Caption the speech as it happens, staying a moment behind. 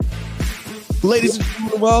Ladies and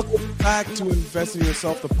gentlemen, welcome back to Invest in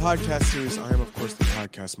Yourself, the podcast series. I am, of course, the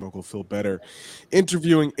podcast mogul, Phil Better,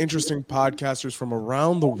 interviewing interesting podcasters from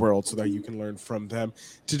around the world so that you can learn from them.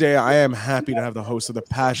 Today, I am happy to have the host of the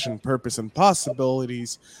Passion, Purpose, and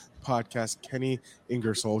Possibilities podcast, Kenny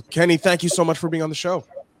Ingersoll. Kenny, thank you so much for being on the show.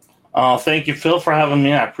 Thank you, Phil, for having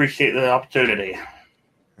me. I appreciate the opportunity.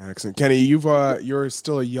 Excellent. Kenny, you're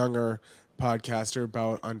still a younger podcaster,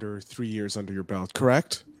 about under 3 years under your belt,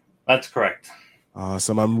 correct? That's correct.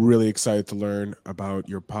 Awesome. I'm really excited to learn about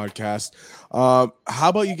your podcast. How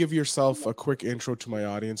about you give yourself a quick intro to my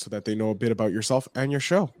audience so that they know a bit about yourself and your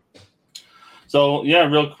show? So,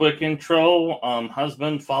 real quick intro.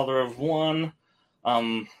 Husband, father of one,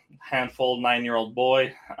 handful, 9-year-old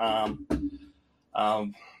boy.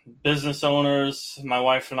 Business owners. My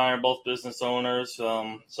wife and I are both business owners.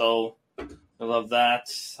 So I love that.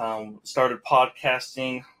 Started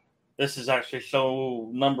podcasting. This is actually show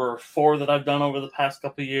number 4 that I've done over the past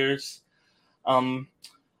couple of years. We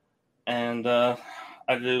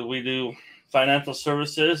do financial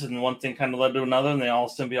services, and one thing kind of led to another, and they all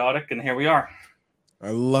symbiotic, and here we are. I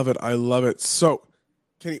love it. So,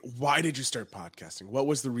 Kenny, why did you start podcasting? What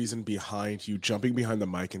was the reason behind you jumping behind the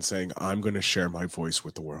mic and saying, I'm going to share my voice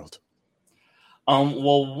with the world?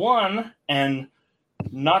 One, and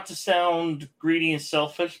not to sound greedy and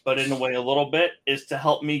selfish, but in a way a little bit, is to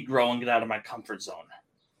help me grow and get out of my comfort zone.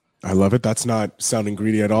 I love it. That's not sounding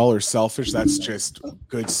greedy at all or selfish. That's just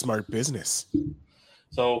good, smart business.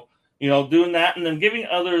 So, doing that and then giving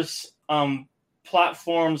others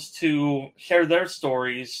platforms to share their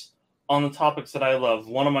stories on the topics that I love.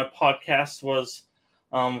 One of my podcasts was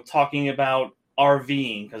talking about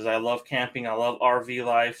RVing because I love camping. I love RV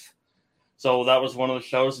life. So that was one of the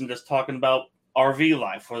shows, and just talking about RV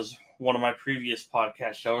life was one of my previous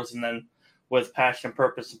podcast shows. And then with Passion,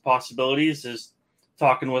 Purpose, and Possibilities is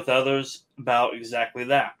talking with others about exactly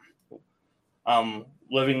that.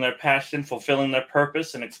 Living their passion, fulfilling their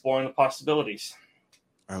purpose, and exploring the possibilities.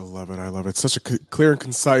 I love it. Such a clear and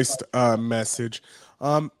concise message.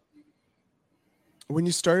 When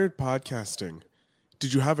you started podcasting,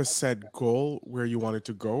 did you have a set goal where you wanted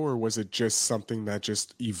to go, or was it just something that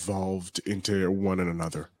just evolved into one and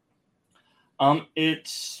another? It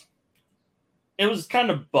was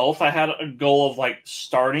kind of both. I had a goal of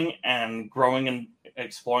starting and growing and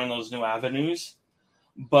exploring those new avenues.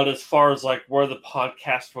 But as far as where the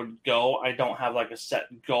podcast would go, I don't have a set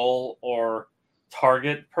goal or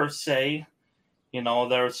target per se.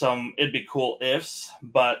 There's some it'd be cool ifs,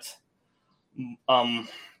 but the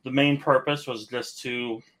main purpose was just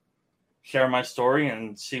to share my story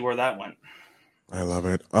and see where that went. I love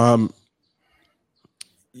it.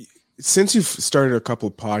 Since you've started a couple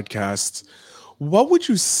of podcasts, what would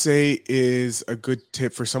you say is a good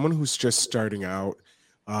tip for someone who's just starting out?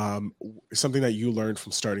 Something that you learned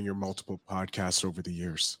from starting your multiple podcasts over the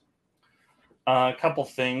years? A couple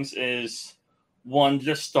things is, one,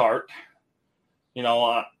 just start.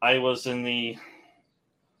 I was in you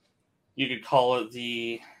could call it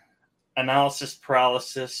the analysis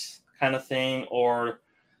paralysis kind of thing, or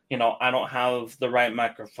I don't have the right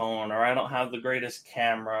microphone, or I don't have the greatest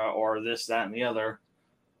camera, or this, that, and the other.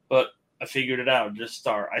 But I figured it out. Just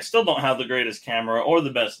start. I still don't have the greatest camera or the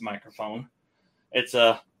best microphone. It's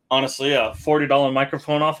honestly a $40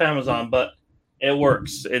 microphone off Amazon, but it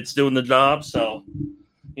works. It's doing the job. So,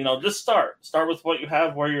 just start. Start with what you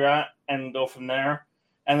have, where you're at, and go from there.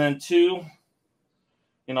 And then 2,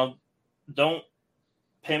 don't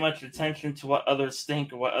pay much attention to what others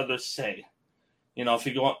think or what others say. If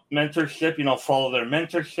you want mentorship, follow their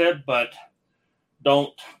mentorship, but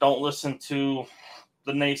don't listen to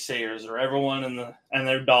the naysayers or everyone and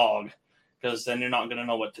their dog, because then you're not going to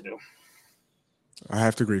know what to do. I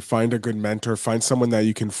have to agree. Find a good mentor. Find someone that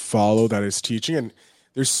you can follow that is teaching. And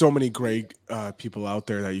there's so many great people out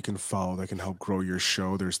there that you can follow that can help grow your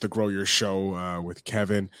show. There's the Grow Your Show with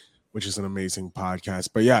Kevin, which is an amazing podcast.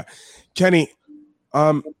 But yeah, Kenny,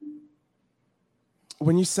 when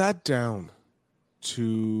you sat down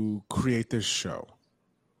to create this show,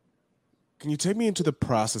 can you take me into the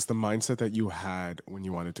process, the mindset that you had when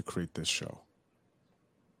you wanted to create this show?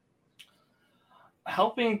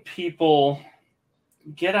 Helping people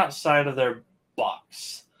get outside of their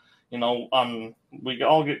box. We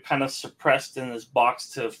all get kind of suppressed in this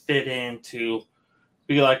box to fit in, to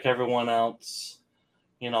be like everyone else,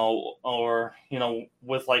 or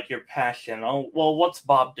with your passion. Oh, well, what's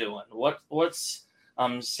Bob doing? What's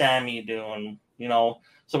Sammy doing?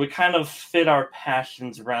 So we kind of fit our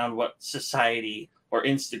passions around what society or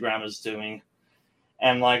Instagram is doing.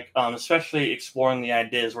 And especially exploring the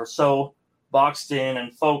ideas. We're so boxed in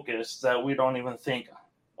and focused that we don't even think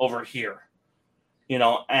over here.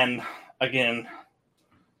 And again,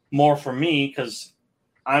 more for me because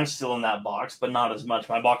I'm still in that box, but not as much.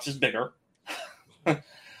 My box is bigger.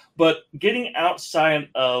 But getting outside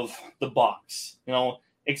of the box,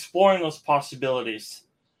 exploring those possibilities,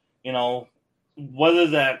 whether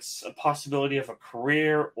that's a possibility of a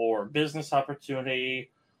career or business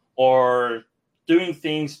opportunity or doing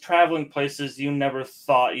things, traveling places you never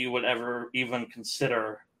thought you would ever even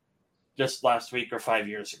consider just last week or 5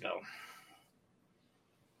 years ago.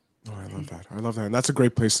 Oh, I love that. I love that. And that's a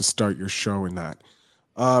great place to start your show in that.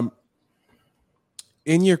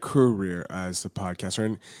 In your career as a podcaster,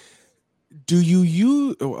 and do you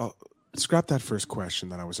use, scrap that first question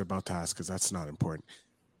that I was about to ask because that's not important.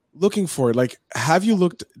 Looking forward, like, have you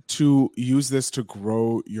looked to use this to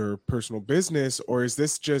grow your personal business, or is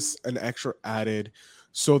this just an extra added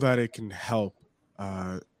so that it can help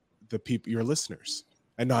the people, your listeners,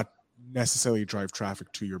 and not necessarily drive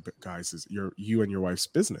traffic to you and your wife's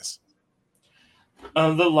business?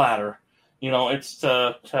 The latter, it's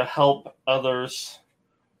to help others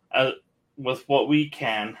with what we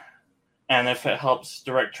can, and if it helps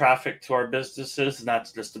direct traffic to our businesses,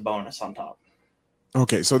 that's just a bonus on top.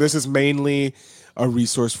 Okay, so this is mainly a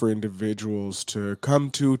resource for individuals to come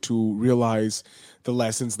to realize the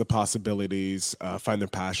lessons, the possibilities, find their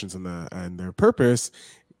passions and their purpose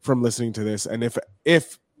from listening to this. And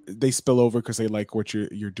if they spill over because they like what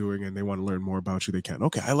you're doing and they want to learn more about you, they can.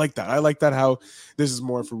 Okay, I like that. I like that. How this is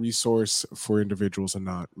more of a resource for individuals and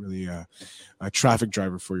not really a traffic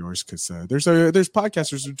driver for yours. Because there's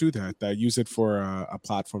podcasters who do that use it for a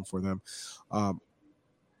platform for them.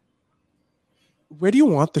 Where do you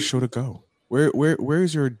want the show to go? Where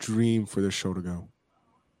is your dream for the show to go?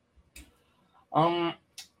 I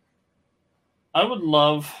would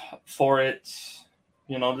love for it,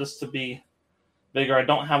 just to be bigger. I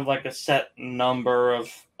don't have like a set number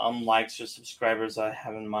of likes or subscribers I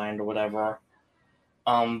have in mind or whatever.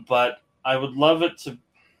 But I would love it to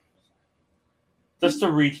just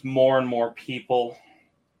to reach more and more people,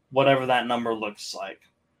 whatever that number looks like.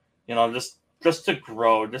 Just to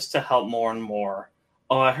grow, just to help more and more.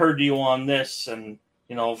 Oh, I heard you on this, and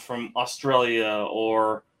from Australia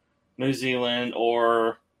or New Zealand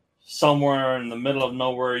or somewhere in the middle of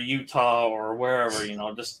nowhere, Utah or wherever.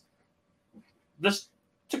 Just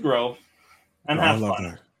to grow and have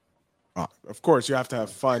fun. That. Of course, you have to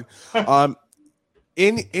have fun.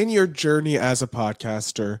 In your journey as a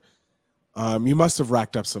podcaster, you must have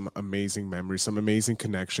racked up some amazing memories, some amazing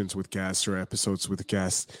connections with guests or episodes with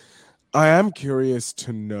guests. I am curious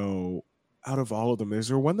to know, out of all of them, is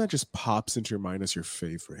there one that just pops into your mind as your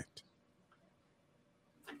favorite?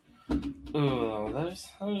 Ooh, there's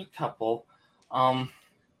a couple. I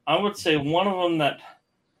would say one of them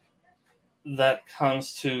that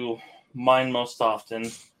comes to mind most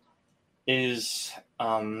often is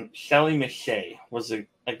Shelly Mache was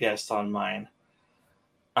a guest on mine.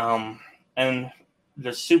 And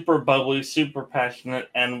they're super bubbly, super passionate,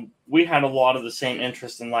 and we had a lot of the same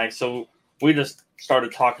interests in life. So we just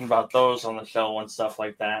started talking about those on the show and stuff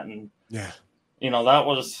like that. And yeah, that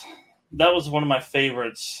was one of my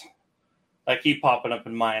favorites that keep popping up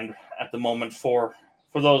in mind at the moment for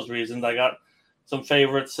those reasons. I got some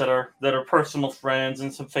favorites that are personal friends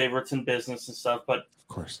and some favorites in business and stuff. But of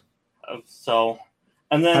course. So,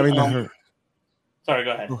 and then sorry,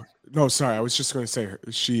 go ahead. No, sorry. I was just going to say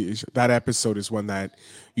that episode is one that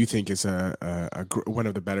you think is one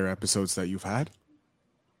of the better episodes that you've had.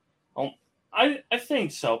 I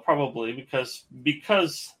think so, probably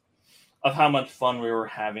because of how much fun we were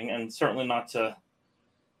having, and certainly not to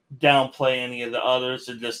downplay any of the others.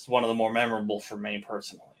 It's just one of the more memorable for me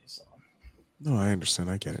personally. So. No, I understand.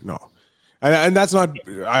 I get it. No. And that's not.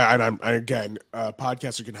 Again, a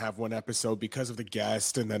podcaster can have one episode because of the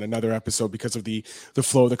guest, and then another episode because of the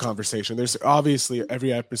flow of the conversation. There's obviously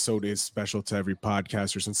every episode is special to every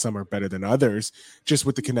podcaster, and some are better than others, just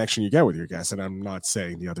with the connection you get with your guest. And I'm not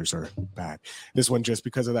saying the others are bad. This one, just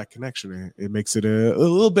because of that connection, it makes it a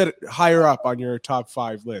little bit higher up on your top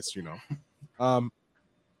 5 list.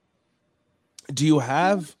 Do you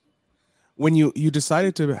have? When you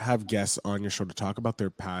decided to have guests on your show to talk about their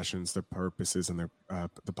passions, their purposes, and their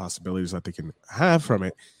the possibilities that they can have from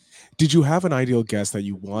it, did you have an ideal guest that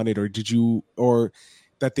you wanted, or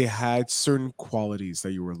that they had certain qualities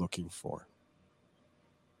that you were looking for?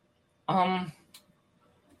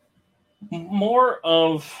 More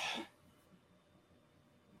of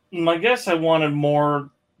my guess, I wanted more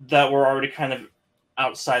that were already kind of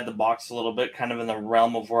outside the box a little bit, kind of in the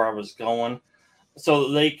realm of where I was going, so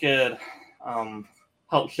that they could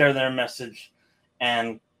help share their message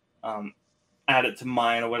and add it to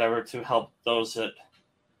mine or whatever to help those that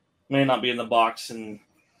may not be in the box, and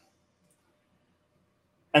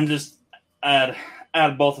just add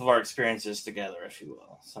both of our experiences together, if you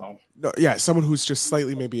will. So No, yeah, someone who's just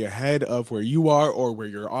slightly maybe ahead of where you are or where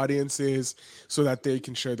your audience is, so that they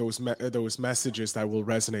can share those messages that will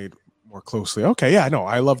resonate more closely. Okay, yeah, no,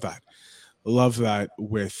 I love that. Love that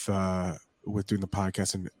with doing the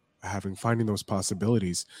podcast and finding those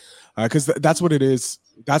possibilities, because that's what it is.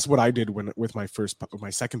 That's what I did with my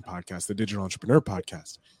second podcast, the Digital Entrepreneur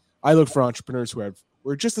Podcast. I look for entrepreneurs who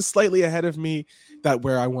were just a slightly ahead of me, that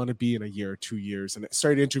where I want to be in a year or 2 years, and I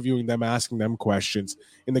started interviewing them, asking them questions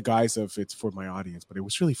in the guise of it's for my audience, but it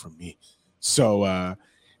was really for me. So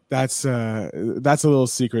that's a little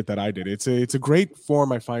secret that I did. It's a great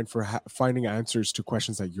form, I find, for finding answers to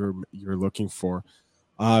questions that you're looking for.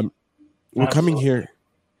 We're coming here.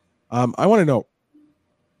 I want to know,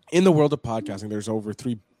 in the world of podcasting, there's over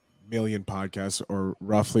 3 million podcasts, or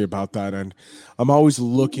roughly about that, and I'm always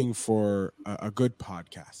looking for a good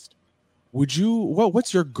podcast. What's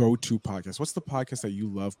your go-to podcast? What's the podcast that you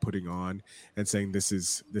love putting on and saying this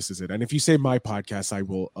is it? And if you say my podcast,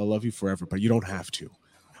 I'll love you forever, but you don't have to.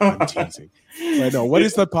 I'm teasing. But no, what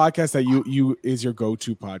is the podcast that you is your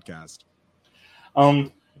go-to podcast?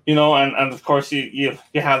 And of course you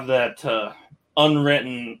have that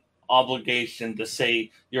unwritten obligation to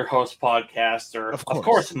say your host podcast, or of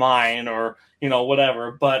course mine, or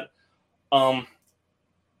whatever. But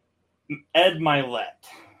Ed Milet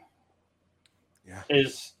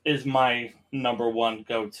is my number one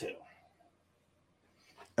go-to.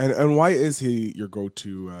 And why is he your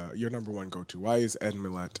go-to, your number one go-to? Why is Ed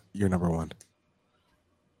Milet your number one?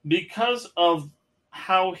 Because of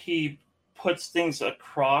how he puts things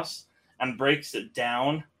across and breaks it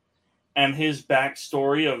down, and his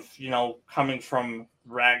backstory of, coming from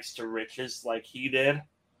rags to riches like he did.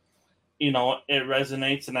 It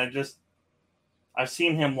resonates, and I've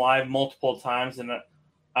seen him live multiple times, and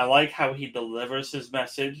I like how he delivers his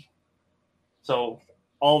message. So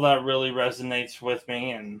all that really resonates with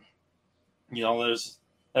me, and there's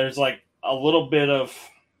like a little bit of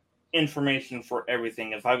information for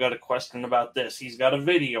everything. If I've got a question about this, he's got a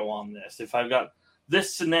video on this. If I've got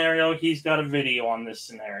this scenario, he's got a video on this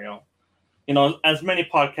scenario. As many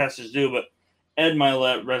podcasters do, but Ed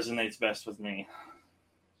Milet resonates best with me.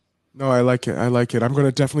 No, I like it. I'm going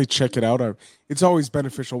to definitely check it out. It's always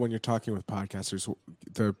beneficial when you're talking with podcasters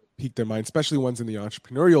to pique their mind, especially ones in the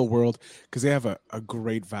entrepreneurial world, because they have a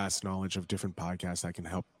great, vast knowledge of different podcasts that can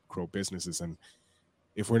help grow businesses. And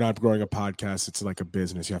if we're not growing a podcast, it's like a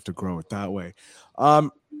business. You have to grow it that way.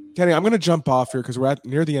 Kenny, I'm going to jump off here because we're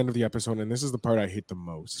near the end of the episode, and this is the part I hate the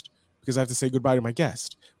most, because I have to say goodbye to my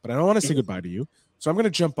guest, but I don't want to say goodbye to you. So I'm going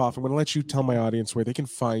to jump off. I'm going to let you tell my audience where they can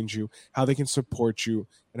find you, how they can support you,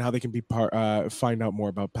 and how they can find out more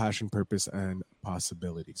about passion, purpose, and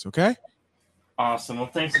possibilities. Okay? Awesome. Well,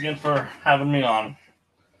 thanks again for having me on.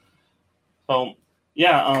 So,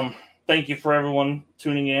 thank you for everyone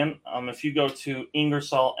tuning in. If you go to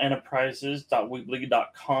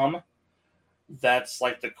ingersollenterprises.weebly.com, that's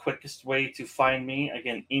like the quickest way to find me.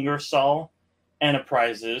 Again,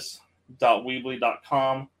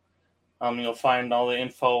 ingersollenterprises.weebly.com. You'll find all the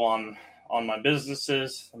info on my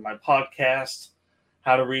businesses, my podcast,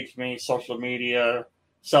 how to reach me, social media,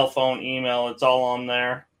 cell phone, email. It's all on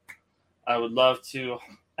there. I would love to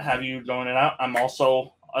have you join it out. I'm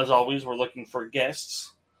also, as always, we're looking for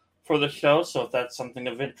guests for the show. So if that's something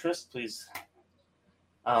of interest, please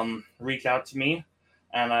reach out to me.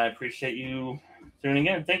 And I appreciate you tuning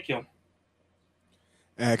in. Thank you.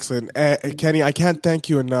 Excellent. Kenny, I can't thank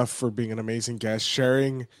you enough for being an amazing guest,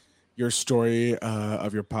 sharing your story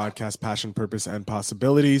of your podcast, Passion, Purpose, and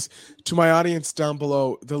Possibilities. To my audience down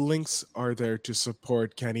below, the links are there to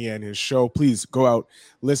support Kenny and his show. Please go out,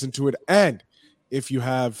 listen to it. And if you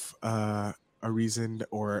have a reason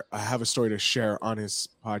or have a story to share on his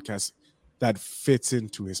podcast that fits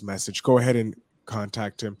into his message, go ahead and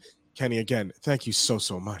contact him. Kenny, again, thank you so,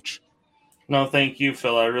 so much. No, thank you,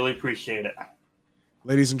 Phil. I really appreciate it.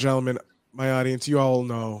 Ladies and gentlemen, my audience, you all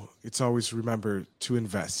know it's always remember to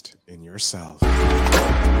invest in yourself.